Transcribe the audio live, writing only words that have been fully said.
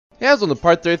Yeah, that was on the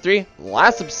part 33.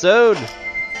 Last episode,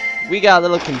 we got a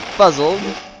little confuzzled.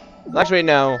 Actually, wait,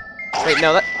 no. Wait,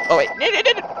 no, that. Oh, wait.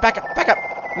 Back up, back up.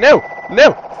 No,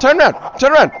 no. Turn around,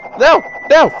 turn around. No,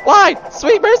 no. Why?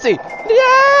 Sweet mercy.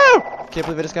 No. Can't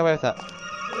believe I just got away with that.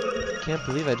 Can't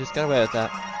believe I just got away with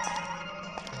that.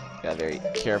 Got very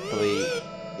carefully.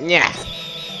 Yeah.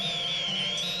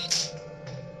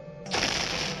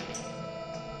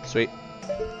 Sweet.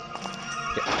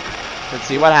 Okay. Let's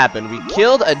see what happened. We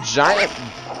killed a giant.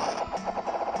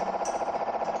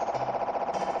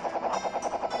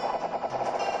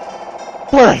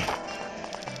 Boy,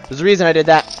 there's a reason I did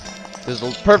that. There's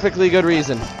a perfectly good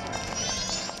reason.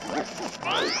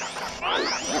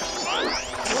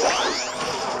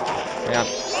 Yeah.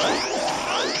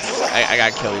 I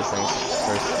gotta kill these things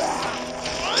first.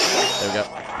 There we go.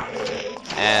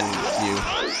 And you.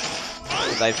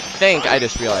 Because I think I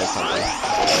just realized something.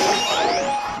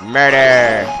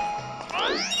 Murder!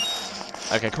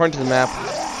 Okay, according to the map.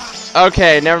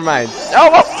 Okay, never mind. Oh!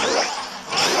 Whoa!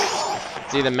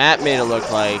 See, the map made it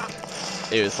look like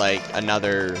it was like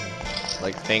another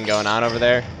like thing going on over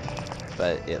there,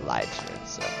 but it lied to me,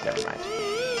 so never mind.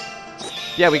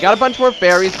 Yeah, we got a bunch more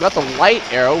fairies. We got the light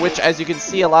arrow, which, as you can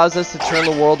see, allows us to turn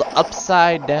the world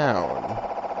upside down.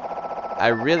 I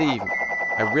really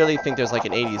think there's like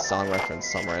an 80s song reference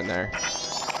somewhere in there.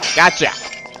 Gotcha!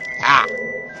 Ah!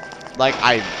 Like,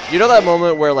 you know that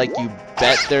moment where, like, you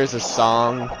bet there's a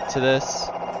song to this,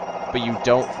 but you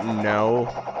don't know,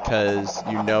 because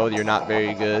you know you're not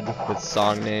very good with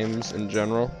song names in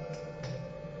general?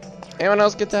 Anyone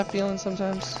else get that feeling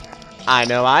sometimes? I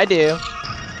know I do.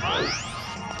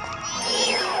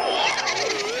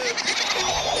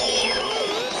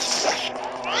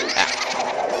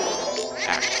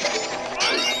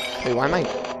 Wait, why am I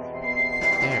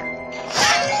there?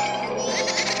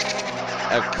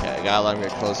 Okay, gotta let him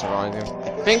get closer. I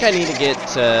think I need to get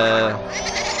to.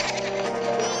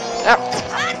 Oh.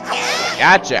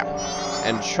 Gotcha.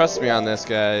 And trust me on this,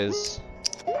 guys.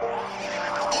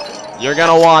 You're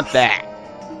gonna want that.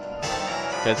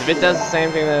 Because if it does the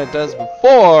same thing that it does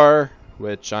before,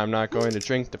 which I'm not going to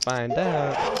drink to find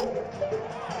out.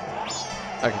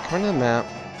 Okay, according to the map,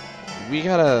 we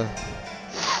gotta.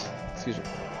 Excuse me.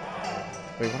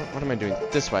 Wait, what am I doing?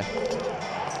 This way.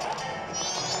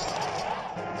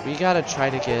 We gotta try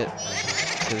to get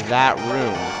to that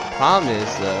room. Problem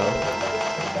is, though.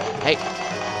 Hey!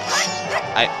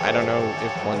 I don't know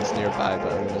if one's nearby,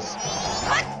 but I'm just.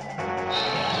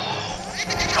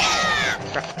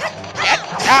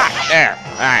 Ah! There!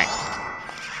 Alright.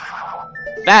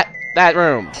 That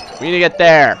room. We need to get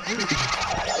there.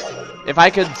 If I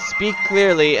could speak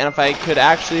clearly, and if I could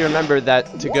actually remember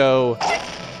that to go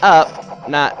up,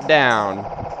 not down.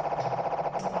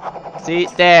 See?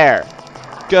 There.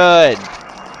 Good.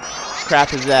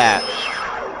 Crap is that?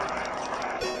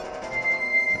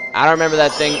 I don't remember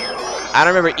that thing. I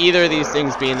don't remember either of these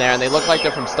things being there, and they look like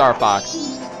they're from Star Fox.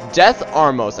 Death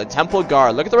Armos, a temple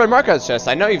guard. Look at the red mark on his chest.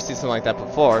 I know you've seen something like that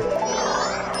before.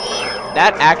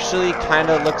 That actually kind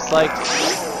of looks like.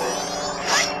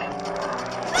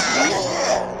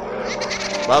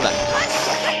 Well then.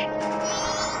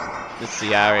 Let's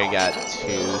see, I already got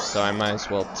 2, so I might as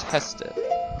well test it.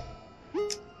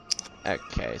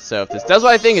 Okay, so if this does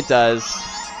what I think it does.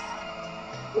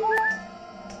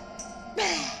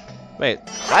 Wait,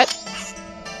 what?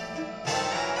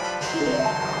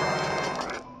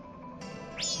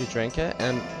 You drank it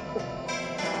and.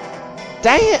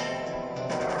 Dang it!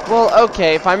 Well,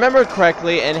 okay, if I remember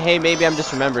correctly, and hey, maybe I'm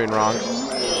just remembering wrong.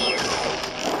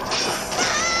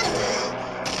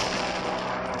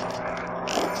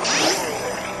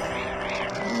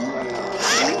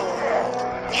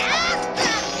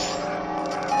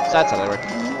 So that's how they work.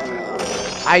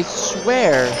 I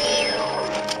swear,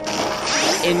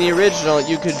 in the original,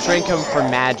 you could drink them for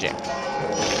magic.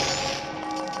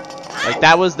 Like,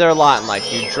 that was their lot in life.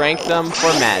 You drank them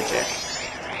for magic.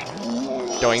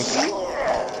 Doink.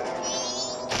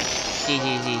 Hee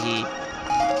hee hee hee.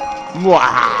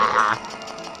 Mwah!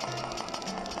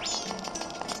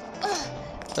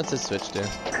 What's this switch do?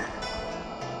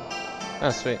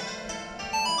 Oh, sweet.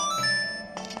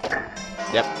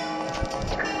 Yep.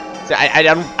 See, I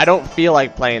don't feel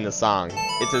like playing the song.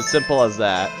 It's as simple as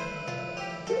that.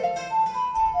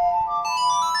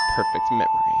 Perfect memory.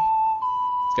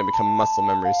 It's gonna become muscle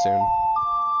memory soon.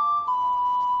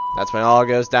 That's when it all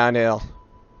goes downhill.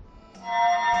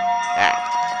 Ah.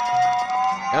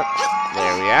 Oh,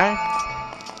 there we are.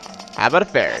 How about a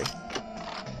fairy?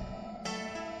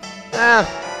 Ah,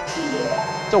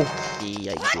 it's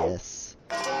okay, I guess.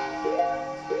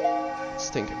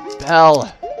 Stinking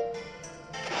bell.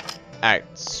 Alright,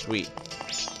 sweet.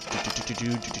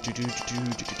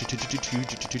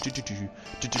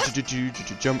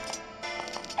 Jump.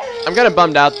 I'm kind of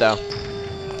bummed out though.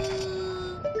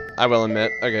 I will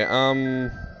admit. Okay,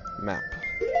 map.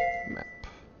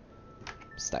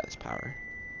 Status power.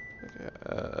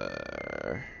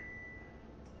 Okay,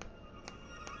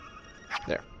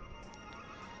 there.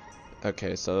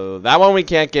 Okay, so that one we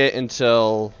can't get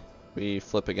until we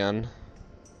flip again.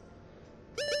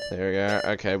 There we go.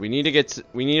 Okay, we need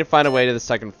to find a way to the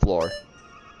second floor.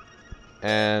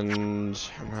 And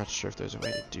I'm not sure if there's a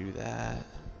way to do that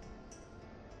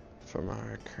from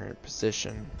our current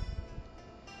position.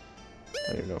 I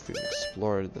don't even know if we've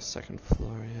explored the second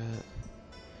floor yet.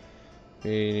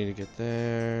 We need to get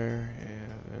there. We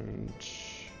haven't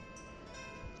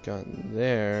gotten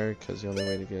there because the only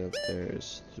way to get up there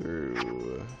is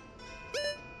through.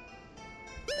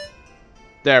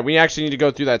 There, we actually need to go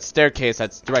through that staircase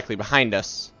that's directly behind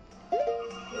us.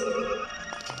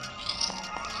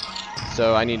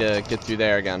 So I need to get through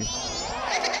there again.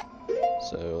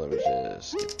 So let me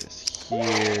just get this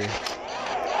here.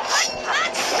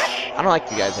 I don't like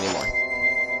you guys anymore.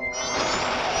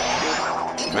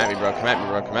 Come at me, bro. Come at me,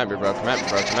 bro. Come at me, bro. Come at me,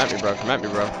 bro. Come at me, bro. Come at me,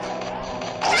 bro.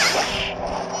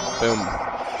 Boom.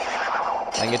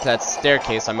 If I can get to that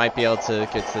staircase, I might be able to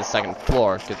get to the second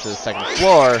floor. Get to the second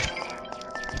floor.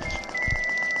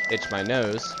 Itch my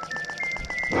nose.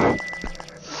 Alright.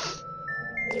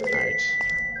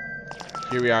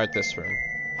 Here we are at this room.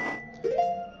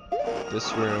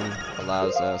 This room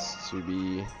allows us to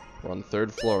be... We're on the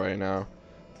third floor right now.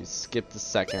 We skipped the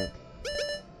second.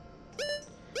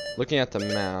 Looking at the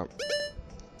map,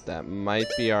 that might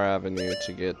be our avenue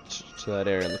to get to that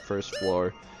area on the first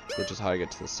floor, which is how I get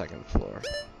to the second floor.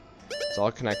 It's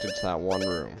all connected to that one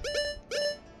room.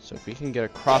 So if we can get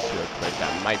across real quick,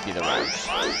 that might be the route.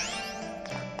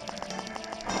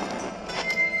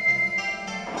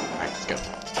 Alright, let's go.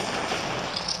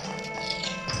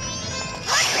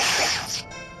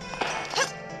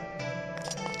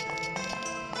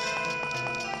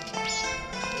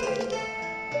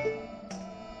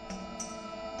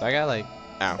 Do I gotta like...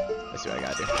 Oh, I see what I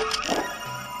gotta do.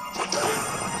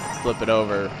 Flip it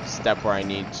over, step where I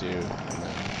need to.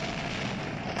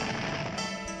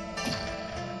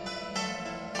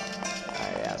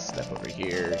 Step over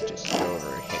here, just go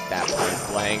over, hit that point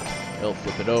blank. It'll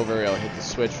flip it over, it'll hit the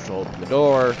switch, which will open the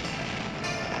door.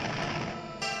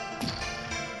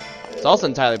 It's also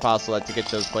entirely possible that to get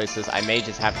to those places, I may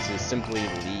just have to simply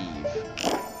leave.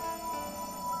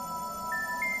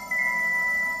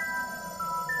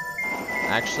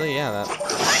 Actually, yeah, that.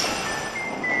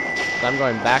 So I'm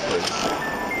going backwards.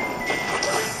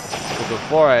 Because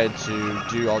before I had to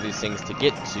do all these things to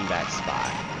get to that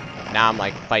spot. Now I'm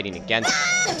like fighting against it.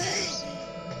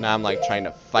 Now I'm like trying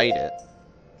to fight it.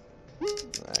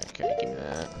 Okay, give me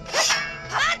that.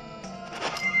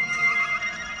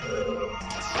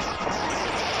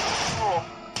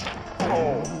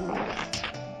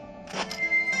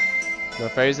 No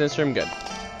fairies in this room? Good.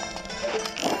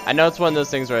 I know it's one of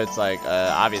those things where it's like,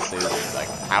 obviously, it's like,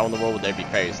 how in the world would there be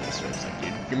fairies in this room? It's like,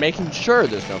 dude, you're making sure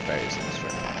there's no fairies in this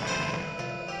room.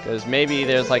 Because maybe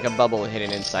there's like a bubble hidden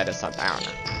inside of something. I don't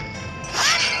know.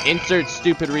 Insert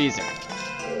stupid reason.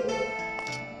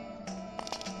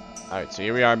 Alright, so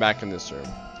here we are back in this room.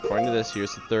 According to this,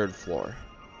 here's the third floor.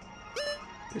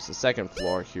 Here's the second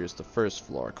floor. Here's the first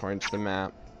floor. According to the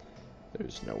map,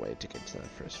 there's no way to get to that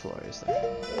first floor, is there?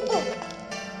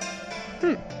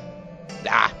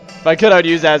 Ah, if I could, I'd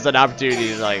use that as an opportunity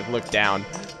to like look down.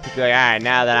 Be like, alright,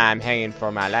 now that I'm hanging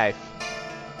for my life.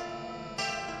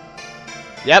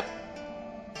 Yep.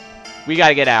 We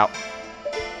gotta get out.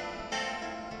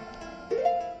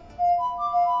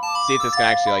 See if this can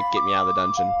actually like get me out of the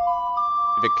dungeon.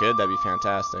 If it could, that'd be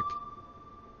fantastic.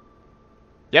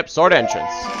 Yep, sword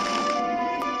entrance.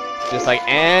 Just like,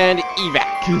 and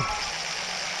evac.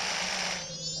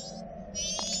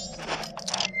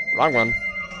 Wrong one.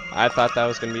 I thought that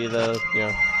was gonna be the, you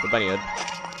know, the bunny hood,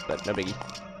 but no biggie.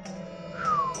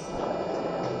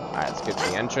 Alright, let's get to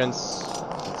the entrance.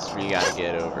 We gotta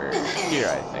get over here,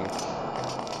 I think.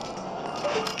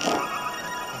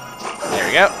 There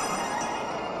we go.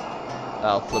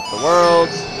 I'll flip the world.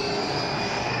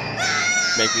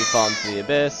 Make me fall into the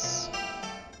abyss.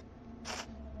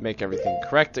 Make everything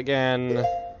correct again.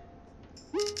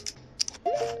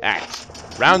 Alright.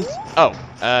 Round... Oh.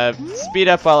 Speed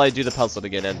up while I do the puzzle to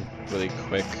get in really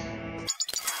quick.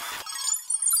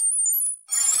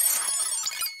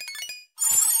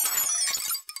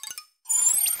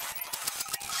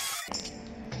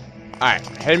 Alright,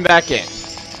 heading back in.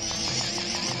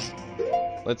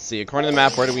 Let's see, according to the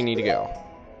map, where do we need to go?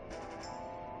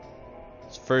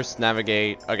 first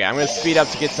navigate. Okay, I'm gonna speed up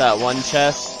to get to that one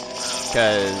chest,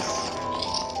 because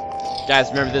guys,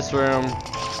 remember this room,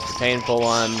 the painful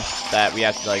one that we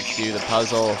have to like do the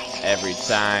puzzle every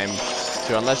time.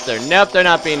 So unless they're nope, they're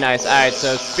not being nice. All right,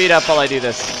 so speed up while I do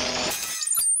this.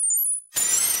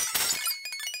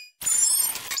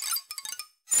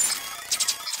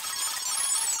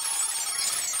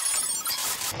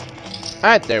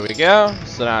 Alright, there we go.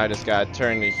 So now I just gotta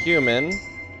turn to human.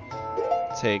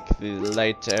 Take the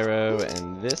light arrow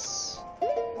and this.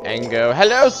 And go,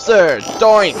 hello sir!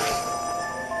 Doink!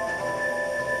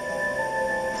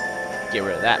 Get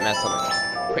rid of that mess on the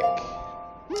quick.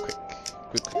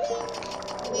 Quick.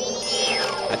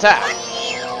 Attack!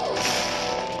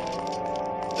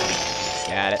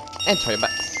 Got it. And 20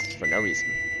 bucks for no reason.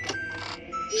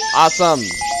 Awesome!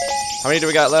 How many do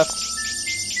we got left?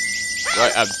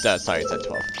 Right, sorry, it said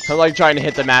 12. I'm like trying to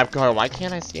hit the map going, why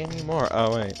can't I see any more?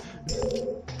 Oh, wait.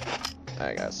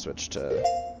 I gotta switch to...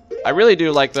 I really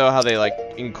do like, though, how they, like,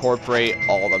 incorporate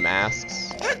all the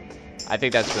masks. I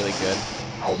think that's really good.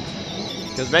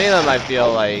 Because many of them, I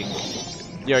feel like,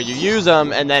 you know, you use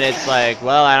them, and then it's like,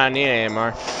 well, I don't need it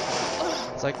anymore.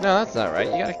 It's like, no, that's not right.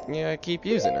 You gotta keep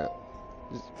using it.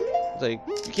 It's like,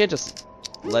 you can't just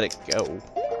let it go.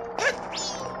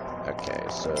 Okay,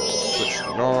 so switch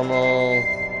to normal.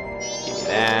 Give me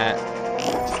that.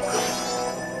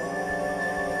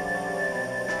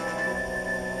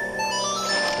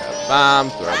 Grab a bomb,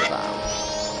 throw the bomb.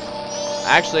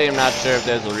 Actually, I'm not sure if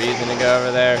there's a reason to go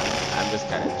over there. I'm just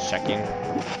kind of checking.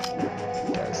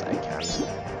 Because I can.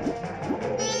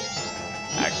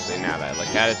 Actually, now that I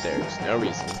look at it, there's no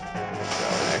reason to go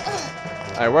over there.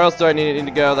 Alright, where else do I need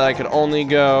to go that I could only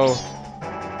go?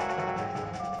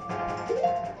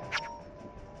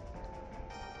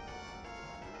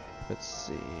 Let's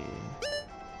see.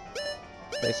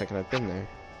 Wait a second, I've been there.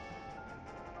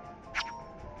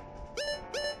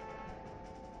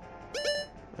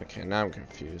 Okay, now I'm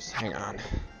confused. Hang on.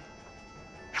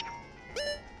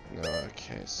 No,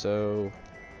 okay, so...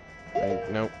 Wait,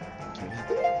 nope.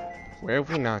 Where have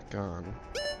we not gone?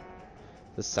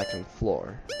 The second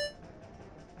floor.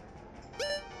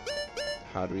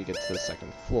 How do we get to the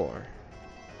second floor?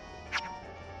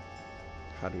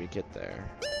 How do we get there?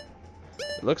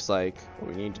 It looks like what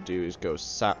we need to do is go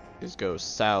south.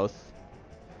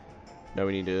 No,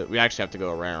 we actually have to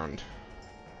go around.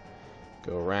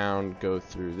 Go around, go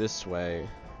through this way.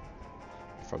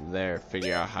 From there,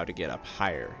 figure out how to get up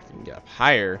higher. If we can get up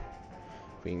higher,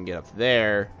 we can get up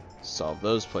there, solve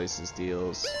those places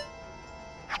deals.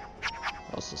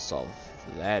 Also solve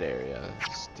that area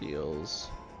deals.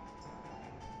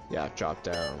 Yeah, drop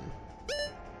down.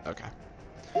 Okay.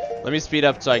 Let me speed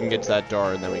up so I can get to that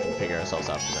door, and then we can figure ourselves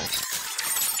out from there.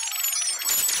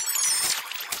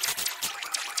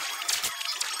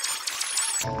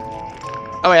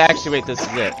 Oh wait, actually wait, this is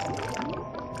it.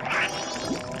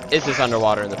 It's just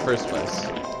underwater in the first place.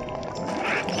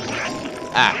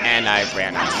 Ah, and I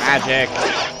ran out of magic, which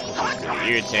is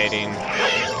really irritating.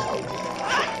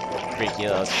 Freaky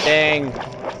little thing.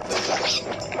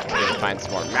 Need to find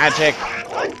some more magic.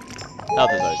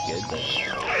 Health is always good, but...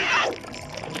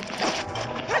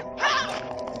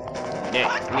 Yeah.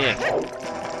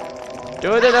 Do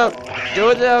it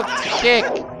without kick.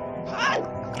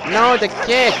 No, the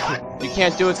kick. You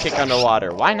can't do a kick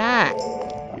underwater. Why not?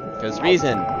 Because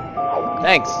reason.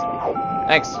 Thanks.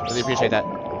 Really appreciate that.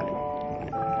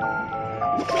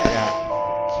 Yeah.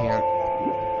 Can't.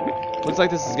 Looks like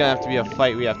this is gonna have to be a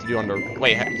fight we have to do under.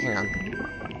 Wait, hang on.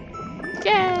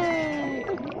 Yay!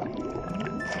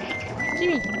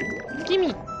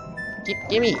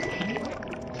 Gimme.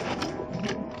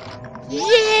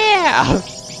 Yeah!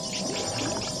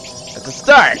 That's a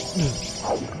start!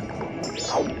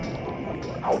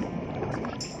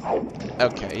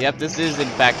 Okay, yep, this is in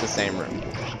fact the same room.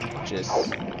 Just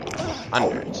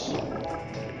under it.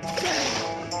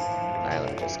 Alright,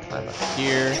 let me just climb up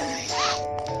here.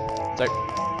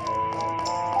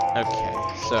 Okay,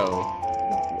 so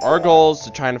our goal is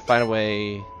to try and find a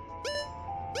way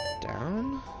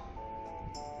down?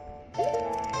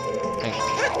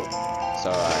 So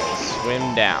I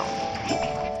swim down.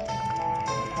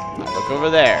 I look over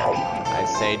there. I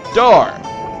say door.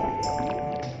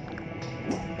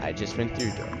 I just went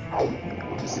through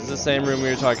door. This is the same room we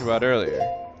were talking about earlier,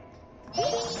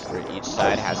 where each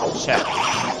side has a chest.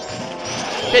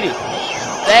 Pity's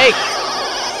sake!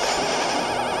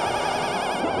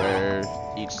 Where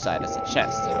each side has a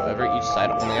chest. However, each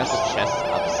side only has a chest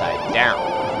upside down,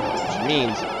 which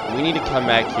means we need to come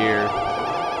back here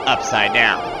upside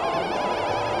down.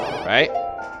 Right?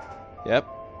 Yep.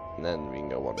 And then we can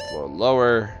go one floor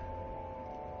lower.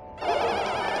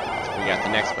 figure out the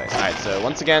next place. Alright, so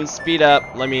once again, speed up.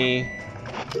 Let me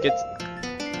get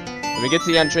to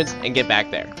the entrance and get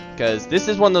back there. Because this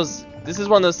is one of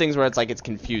those things where it's like it's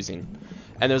confusing.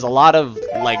 And there's a lot of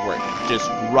legwork. Just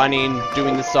running,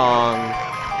 doing the song,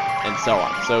 and so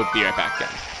on. So be right back,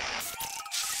 guys.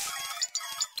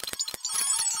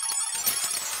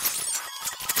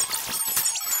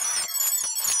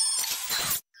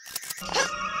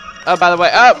 Oh, by the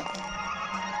way,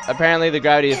 apparently the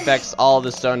gravity affects all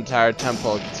the stone tower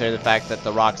temple, considering the fact that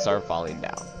the rocks are falling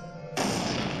down.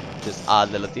 Just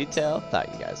odd little detail.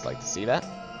 Thought you guys like to see that.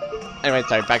 Anyway,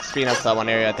 sorry, back to speeding up to that one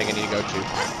area I think I need to go to.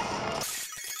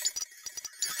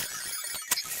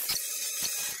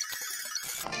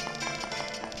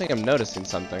 I think I'm noticing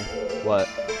something. What?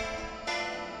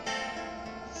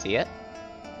 See it?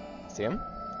 See him?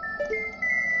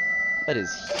 What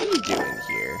is he doing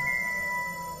here?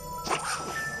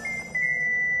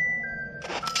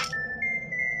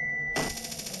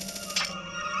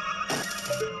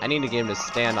 I need to get him to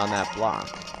stand on that block.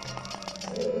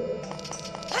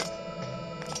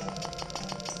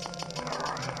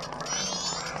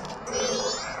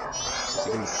 So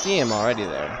you can see him already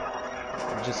there.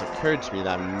 It just occurred to me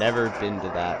that I've never been to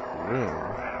that room.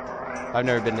 If I've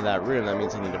never been to that room, that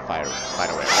means I need to find a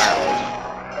way around.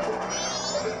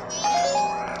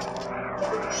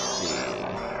 Let's see.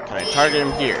 Can I target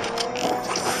him here?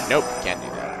 Nope, can't do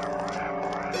that.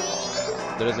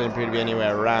 There doesn't appear to be any way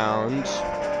around,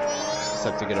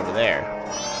 except to get over there.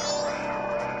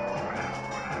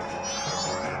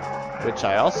 Which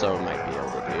I also might be able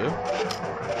to do.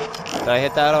 Did I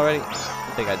hit that already?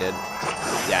 I think I did.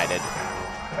 Yeah, I did.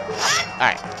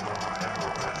 Alright.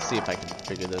 Let's see if I can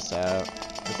figure this out.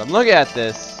 Because I'm looking at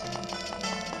this.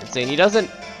 It's saying he doesn't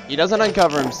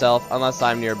uncover himself unless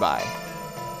I'm nearby.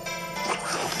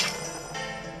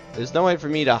 There's no way for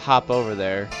me to hop over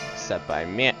there except by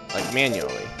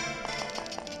manually.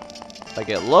 If I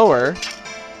get lower,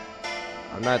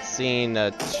 I'm not seeing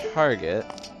a target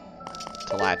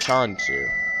to latch onto.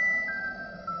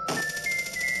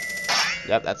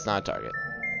 Yep, that's not a target.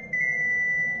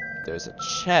 There's a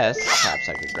chest. Perhaps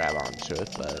I could grab onto it,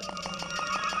 but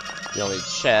the only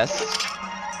chest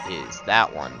is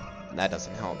that one. And that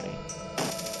doesn't help me.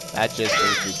 That just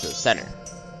brings me to the center.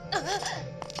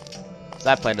 So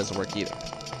that plan doesn't work either.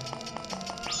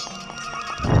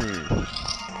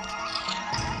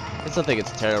 I still think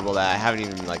it's terrible that I haven't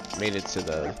even like made it to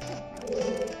the.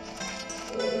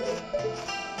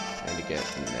 Trying to get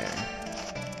in there.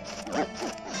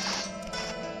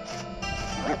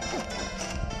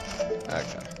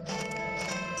 Okay.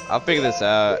 I'll figure this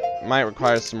out. Might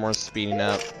require some more speeding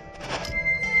up,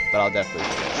 but I'll definitely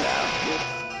figure this out.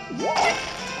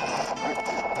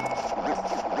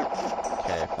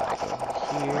 Okay, if I go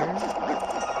here.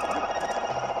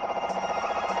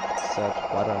 Except,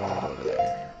 why do I want to go over there?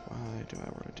 Why do I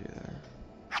want to do that?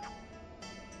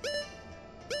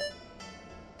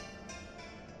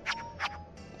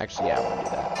 Actually, yeah, I want to do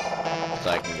that. So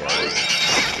I can go.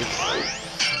 Oops.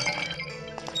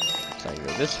 So I can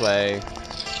go this way.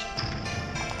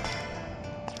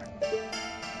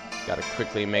 Gotta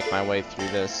quickly make my way through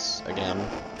this again.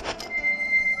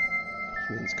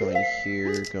 Which means going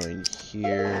here, going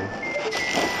here.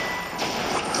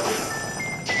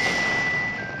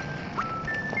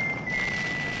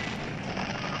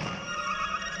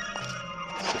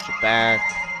 Switch it back.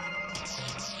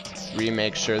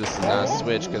 Remake sure this is not a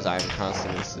switch because I'm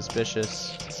constantly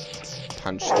suspicious.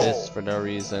 Punch this for no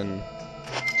reason.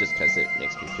 Just because it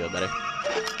makes me feel better.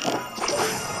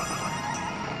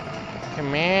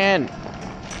 Come on!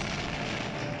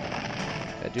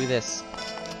 Gotta do this.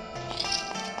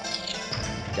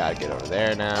 Gotta get over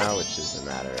there now, which is a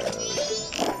matter of...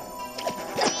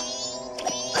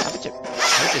 How would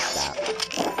you stop?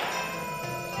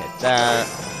 Hit that.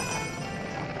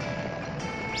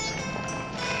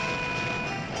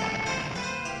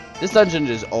 This dungeon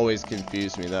just always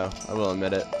confused me though, I will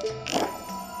admit it.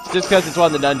 Just because it's one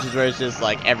of the dungeons where it's just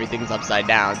like everything's upside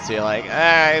down, so you're like,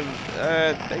 I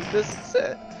think this is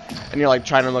it. And you're like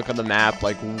trying to look on the map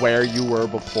like where you were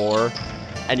before,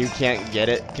 and you can't get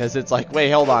it because it's like,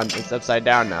 wait, hold on, it's upside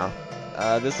down now.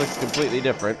 This looks completely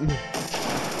different.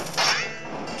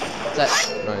 What's that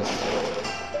noise?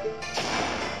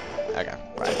 Okay,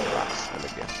 right, rocks, no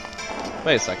big deal.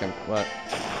 Wait a second, what?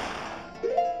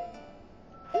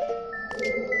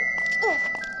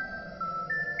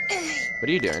 What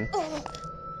are you doing?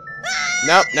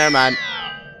 Nope, never mind.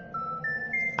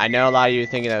 I know a lot of you are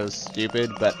thinking that was stupid,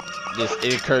 but just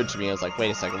it occurred to me. I was like, wait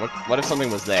a second, what if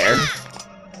something was there?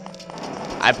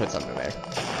 I put something there.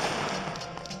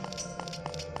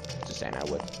 Just saying I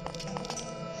would.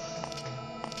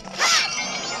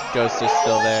 Ghost is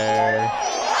still there.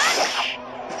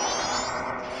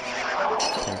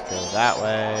 Can't go that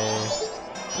way.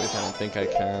 At least I don't think I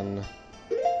can.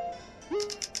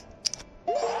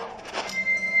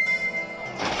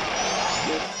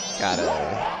 Gotta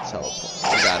teleport.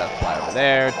 We gotta fly over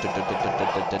there.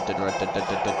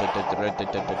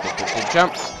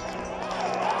 Jump.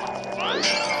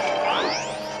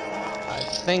 I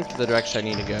think the direction I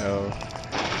need to go.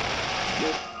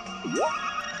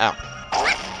 Oh.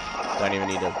 Don't even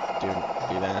need to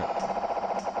do that.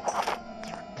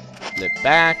 Flip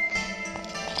back.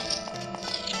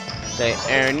 Say,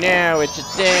 oh no, it's a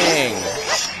thing.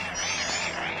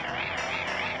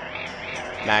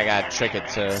 Now I gotta trick it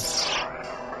to...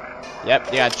 Yep,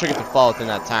 you gotta trick it to fall within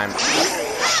that time.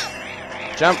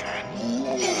 Jump.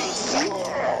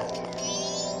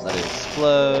 Let it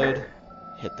explode.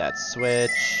 Hit that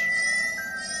switch.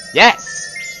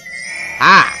 Yes!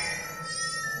 Ha!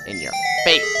 In your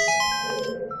face.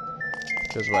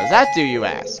 Because what does that do, you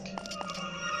ask?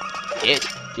 It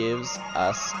gives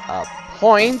us a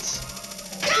point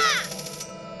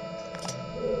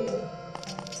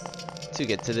to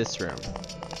get to this room.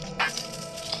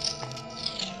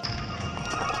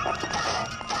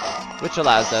 Which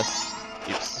allows us,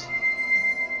 oops,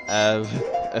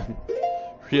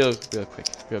 real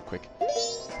quick.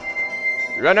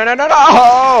 Run,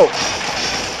 no!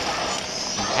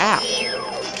 Snap.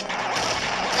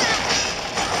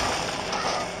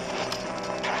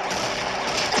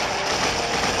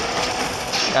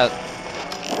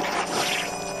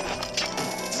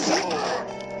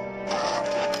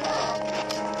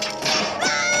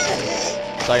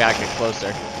 So I gotta get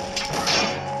closer.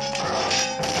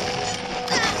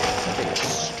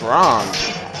 Strong.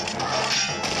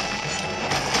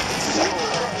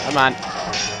 Come on.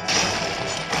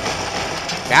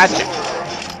 Gotcha.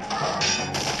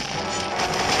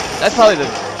 That's probably the,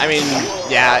 I mean,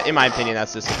 yeah, in my opinion,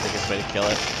 that's just the quickest way to kill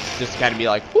it. Just kind of be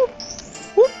like, whoop,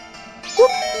 whoop,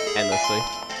 whoop, endlessly.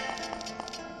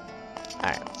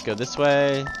 Alright, let's go this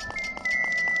way.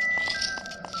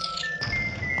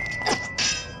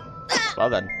 Well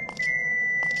then.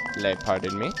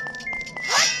 Pardon me.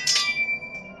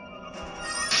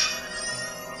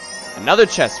 Another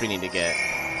chest we need to get.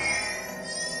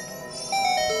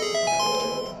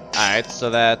 Alright, so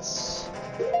that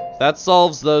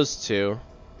solves those two.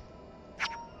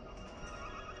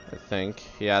 I think.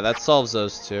 Yeah, that solves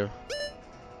those two.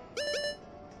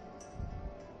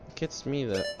 Gets me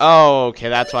the... Oh, okay,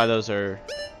 that's why those are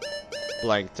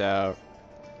blanked out.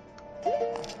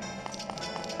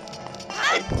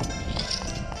 I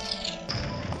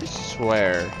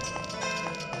swear.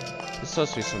 There's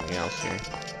supposed to be something else here.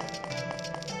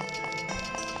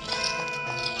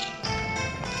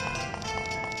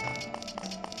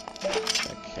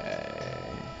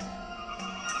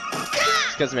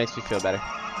 Because it makes me feel better.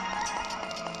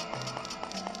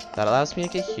 That allows me to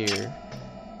get here,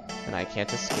 and I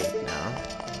can't escape now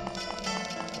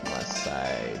unless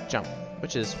I jump,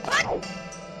 which is fine.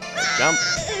 Jump.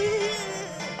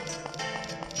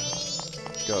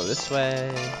 Go this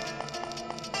way.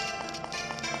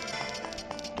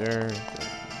 Get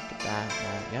that,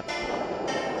 yep.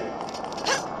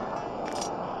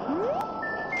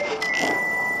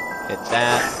 Hit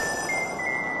that.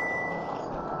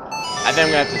 I think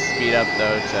I'm gonna have to speed up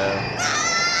though to...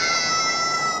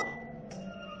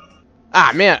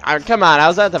 Ah man, come on, I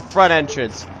was at the front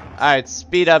entrance. Alright,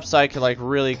 speed up so I can like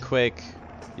really quick,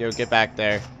 you know, get back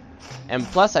there. And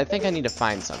plus I think I need to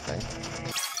find something.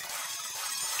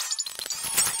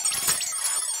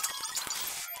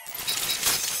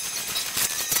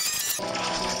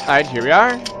 Alright, here we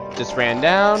are. Just ran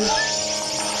down.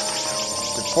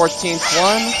 The 14th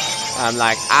one. I'm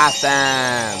like,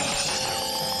 awesome.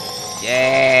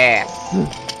 Yes!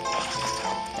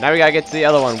 Now we gotta get to the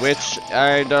other one, which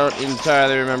I don't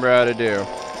entirely remember how to do.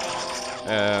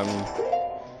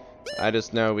 I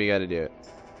just know we gotta do it.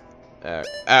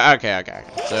 Okay.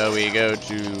 So we go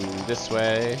to this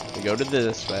way. We go to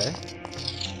this way.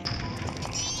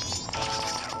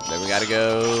 Then we gotta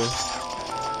go...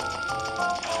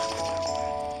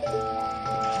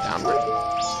 downward.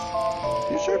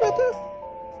 You sure about that?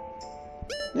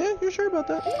 Yeah, you're sure about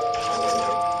that?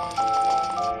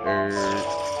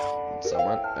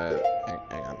 Someone,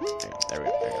 hang on, there we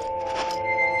go.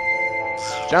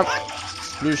 Jump!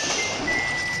 Sploosh!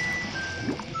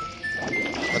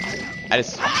 I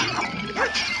just...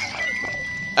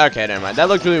 Okay, never mind. That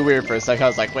looked really weird for a second. I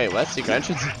was like, wait, what? Secret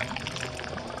entrance?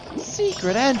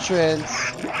 Secret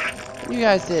entrance? You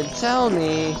guys didn't tell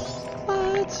me.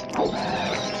 What?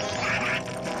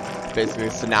 Basically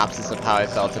a synopsis of how I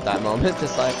felt at that moment.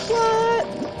 Just like, what?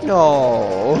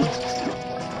 No.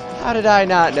 How did I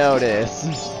not notice?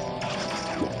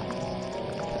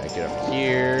 I get up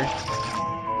here.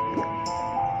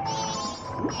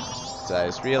 So I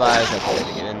just realized that the way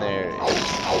to get in there is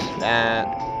do that.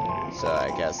 So I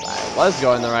guess I was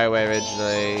going the right way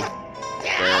originally.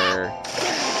 Sure.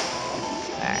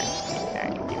 Alright.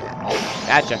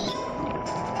 Gotcha.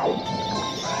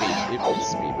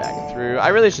 Speed back through. I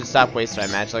really should stop wasting my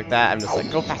magic like that. I'm just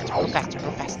like, go faster, go faster,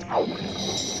 go faster.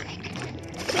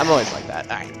 I'm always like that.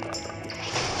 Alright.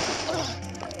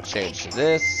 Change to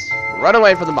this. Run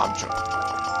away from the bomb truck.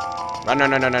 Run, no.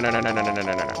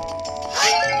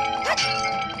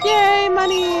 Yay,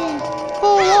 money!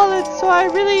 Full wallet, so I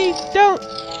really don't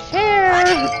care.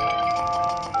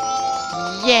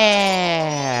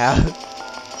 Yeah!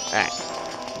 Alright.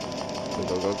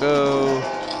 Go.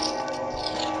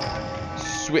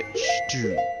 Switch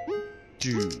to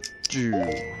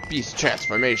beast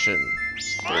transformation.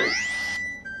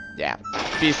 Yeah.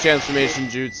 Beast transformation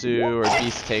jutsu or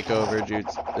beast takeover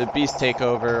jutsu. The beast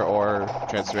takeover or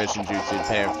transformation jutsu,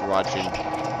 depending if you're watching,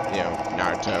 you know,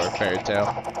 Naruto or Fairy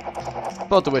Tail.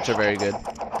 Both of which are very good.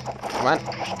 Come on.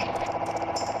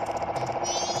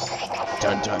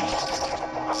 Dun.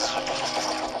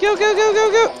 Go.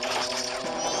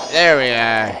 There we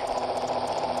are.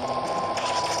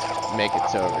 Make it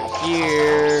to over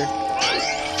here.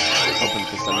 Hoping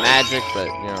for some magic, but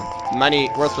you know,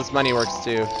 worthless money works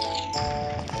too.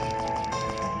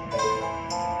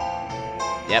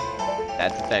 Yep,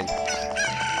 that's the thing.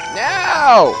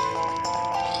 No!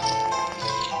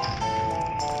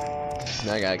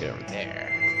 Now I gotta get over there.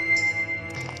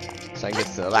 So I can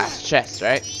get to the last chest,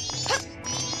 right?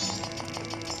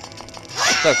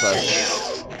 So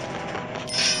close.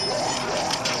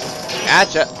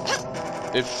 Gotcha.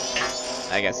 Oops.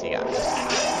 I guess he got me.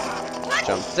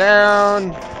 Jump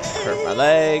down. Hurt my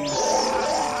legs.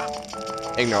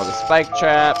 Ignore the spike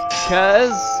trap.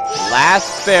 Cause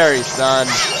last fairy, son.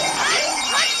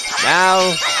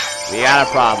 Now we got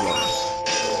a problem.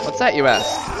 What's that, you ask?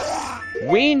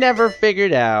 We never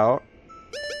figured out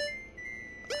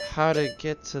how to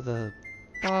get to the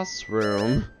boss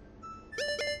room.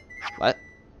 What?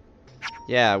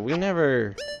 Yeah, we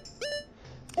never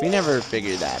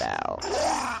figured that out.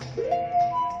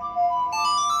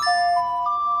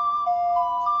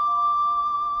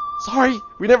 Sorry,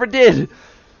 we never did.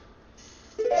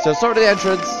 So start to the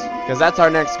entrance, because that's our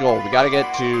next goal. We gotta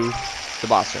get to the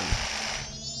boss room.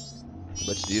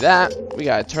 But to do that, we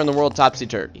gotta turn the world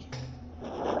topsy-turvy.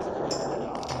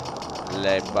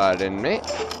 Pardon me.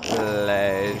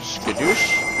 Skadoosh.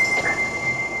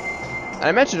 And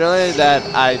I mentioned earlier that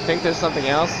I think there's something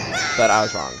else, but I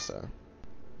was wrong, so.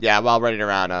 Yeah, while running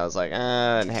around, I was like,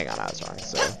 hang on, I was wrong,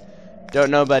 so. Don't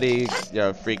nobody, you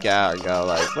know, freak out and go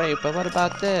like, wait, but what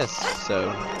about this?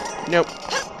 So, nope.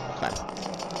 Fine.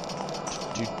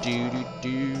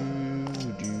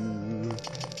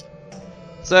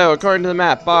 So, according to the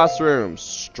map, boss room,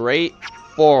 straight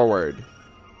forward.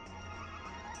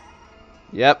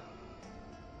 Yep.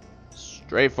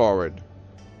 Straight forward.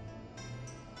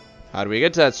 How do we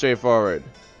get to that straight forward?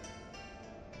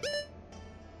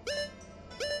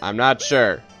 I'm not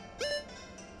sure.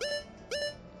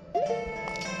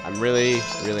 I'm really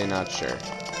not sure.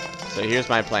 So here's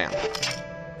my plan.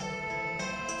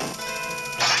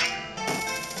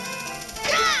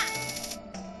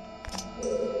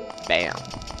 Bam.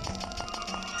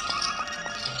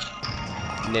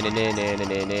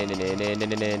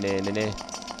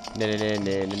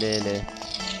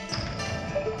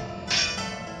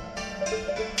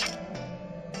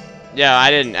 Yeah,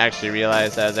 I didn't actually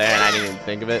realize that was there, and I didn't even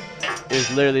think of it. It was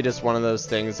literally just one of those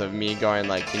things of me going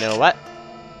like, you know what?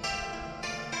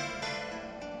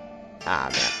 Ah,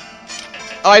 man.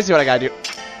 Oh, I see what I gotta do.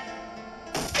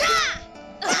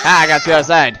 Ah, I got to the other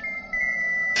side.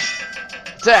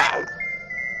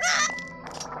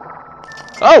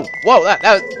 Oh, whoa,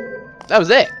 that was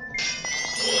it.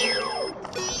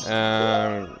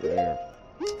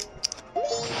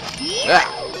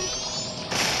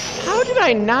 How did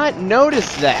I not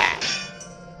notice that?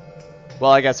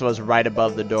 Well, I guess it was right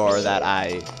above the door that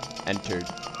I entered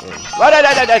in.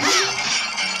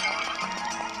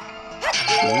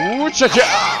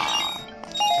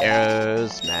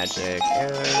 Arrows, magic,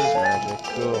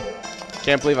 cool.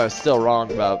 Can't believe I was still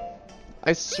wrong about.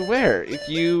 I swear, if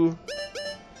you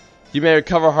may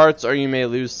recover hearts or you may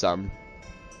lose some.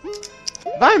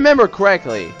 If I remember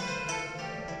correctly.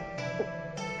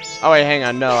 Oh wait, hang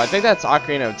on. No, I think that's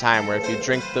Ocarina of Time, where if you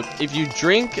drink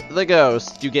the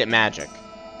ghost, you get magic.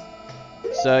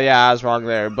 So yeah, I was wrong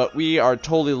there. But we are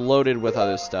totally loaded with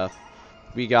other stuff.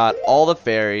 We got all the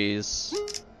fairies,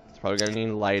 Probably gonna need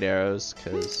light arrows,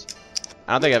 because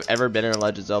I don't think I've ever been in a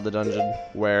Legend of Zelda dungeon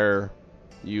where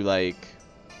you, like,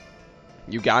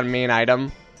 you got a main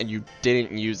item and you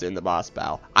didn't use it in the boss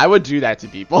battle. I would do that to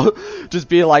people. Just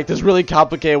be like this really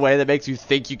complicated way that makes you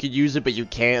think you could use it, but you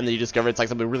can't, and then you discover it's like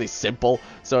something really simple.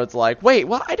 So it's like, wait,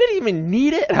 well, I didn't even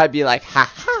need it? And I'd be like,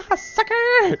 ha ha,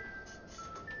 sucker!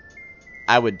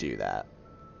 I would do that.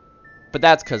 But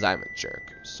that's because I'm a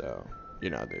jerk. So,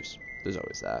 you know, there's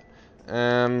always that.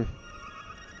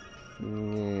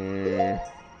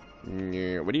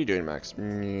 What are you doing, Max?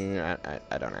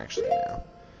 I don't actually know.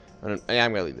 I'm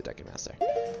gonna leave the Decking Master.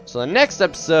 So the next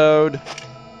episode,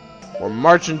 we're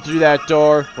marching through that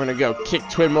door. We're gonna go kick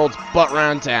Twin Mold's butt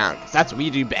around town, 'cause that's what we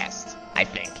do best, I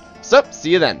think. So,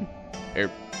 see you then.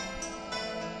 Or,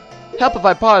 help if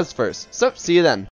I pause first. So, see you then.